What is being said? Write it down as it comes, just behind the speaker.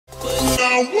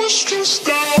I was stressed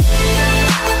out.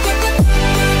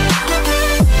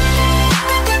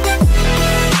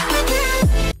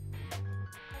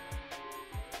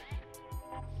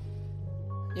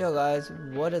 Yo guys,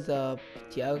 what is up?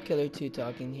 Tiago Killer 2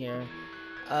 talking here.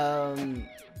 I'm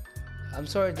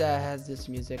sorry that has this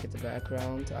music at the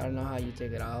background. I don't know how you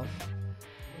take it off.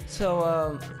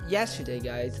 So yesterday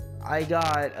guys, I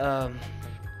got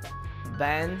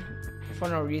banned for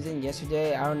no reason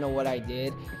yesterday. I don't know what I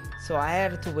did. So I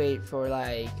had to wait for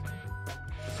like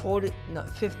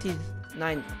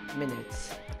 59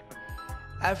 minutes.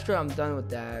 After I'm done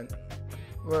with that,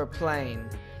 we're playing.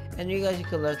 And you guys, you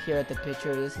can look here at the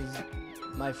picture. This is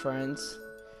my friends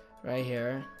right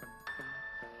here.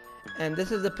 And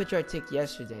this is the picture I took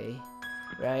yesterday,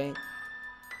 right?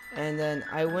 And then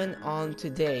I went on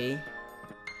today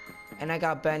and I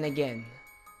got banned again.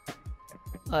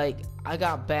 Like, I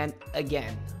got banned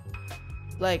again.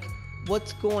 Like,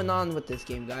 what's going on with this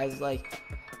game, guys? Like,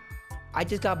 I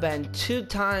just got banned 2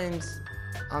 times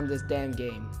on this damn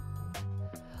game.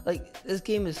 Like, this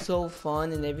game is so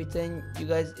fun and everything. You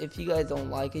guys, if you guys don't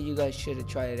like it, you guys should have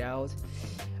tried it out.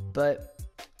 But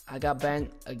I got banned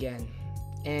again,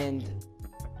 and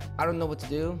I don't know what to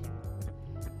do.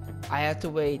 I have to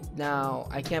wait now.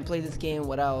 I can't play this game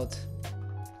without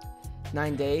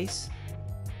 9 days.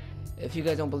 If you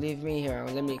guys don't believe me, here,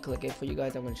 let me click it for you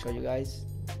guys. I'm gonna show you guys,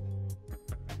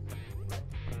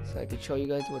 so I can show you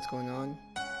guys what's going on.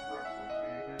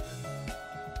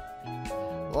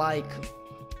 Like,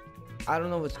 I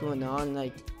don't know what's going on.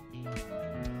 Like,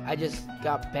 I just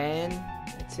got banned.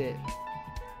 That's it.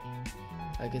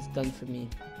 Like, it's done for me.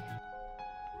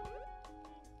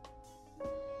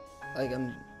 Like,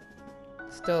 I'm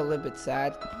still a little bit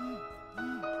sad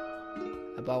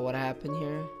about what happened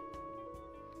here.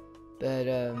 But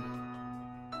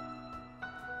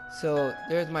so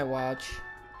there's my watch.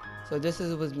 So this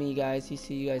was me, guys.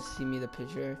 You guys see me the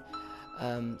picture.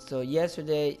 So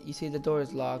yesterday, you see the door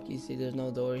is locked. You see there's no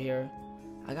door here.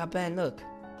 I got banned. Look.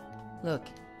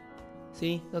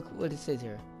 See? Look what it says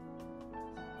here.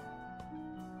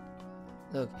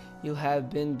 Look, you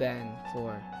have been banned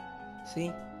for.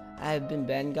 See? I have been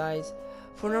banned, guys,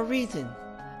 for no reason.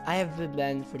 I have been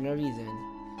banned for no reason.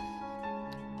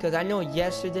 Because I know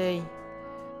yesterday,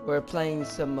 we were playing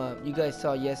some, you guys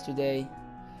saw yesterday.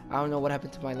 I don't know what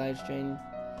happened to my live stream.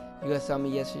 You guys saw me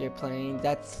yesterday playing.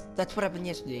 That's what happened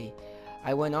yesterday.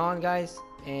 I went on, guys,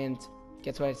 and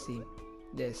guess what I see?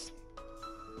 This.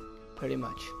 Pretty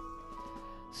much.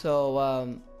 So,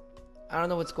 I don't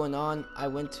know what's going on. I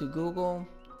went to Google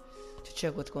to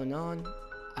check what's going on.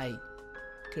 I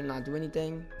could not do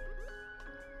anything.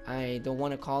 I don't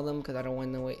want to call them because I don't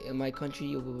want to wait. In my country,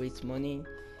 you will waste money,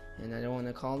 and I don't want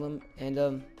to call them.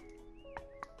 And,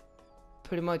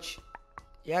 pretty much,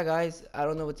 yeah, guys, I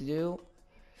don't know what to do.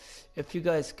 If you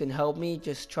guys can help me,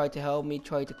 just try to help me.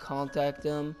 Try to contact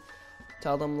them.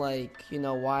 Tell them, like, you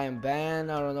know, why I'm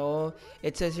banned. I don't know.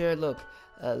 It says here, look,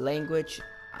 language.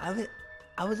 I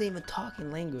wasn't even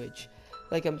talking language.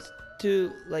 Like, I'm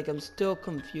still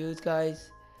confused,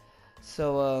 guys.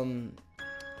 So,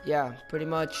 yeah, pretty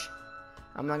much,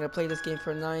 I'm not gonna play this game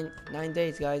for nine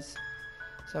days, guys.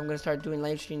 So I'm gonna start doing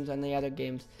live streams on the other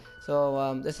games.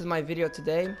 So, this is my video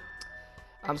today.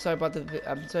 I'm sorry about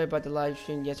the live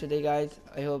stream yesterday, guys.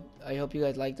 I hope you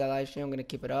guys like that live stream. I'm gonna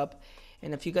keep it up.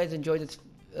 And if you guys enjoyed this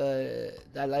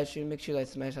that live stream, make sure you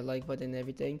guys smash that like button and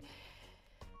everything.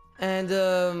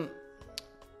 And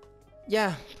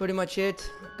yeah, pretty much it.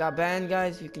 Got banned,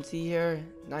 guys. You can see here,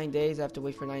 9 days. I have to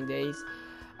wait for 9 days.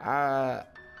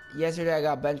 Yesterday I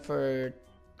got banned for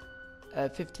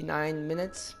 59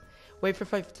 minutes. Wait for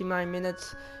 59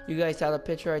 minutes. You guys saw the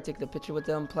picture. I took the picture with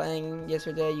them playing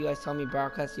yesterday. You guys saw me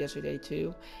broadcast yesterday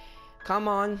too. Come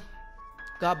on.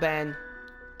 Got banned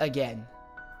again.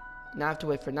 Now I have to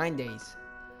wait for 9 days.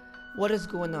 What is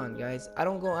going on, guys? I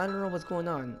don't know what's going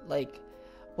on. Like,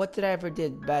 what did I ever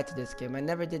did bad to this game? I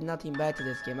never did nothing bad to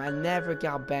this game. I never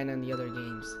got banned on the other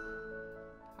games.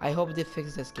 I hope they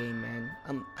fix this game, man.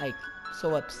 I'm like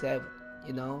so upset,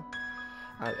 you know.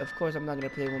 Of course, I'm not gonna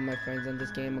play with my friends on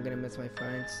this game. I'm gonna miss my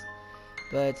friends.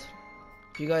 But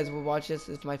if you guys will watch this,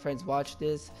 if my friends watch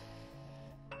this,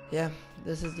 yeah,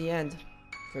 this is the end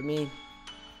for me.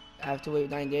 I have to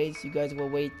wait 9 days. You guys will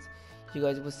wait. You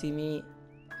guys will see me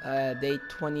day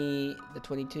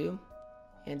 22.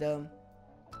 And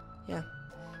yeah.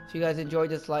 If you guys enjoyed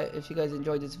this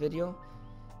video,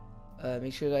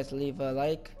 make sure you guys leave a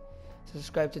like,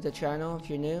 subscribe to the channel if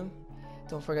you're new.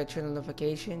 Don't forget to turn on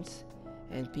notifications.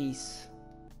 And peace.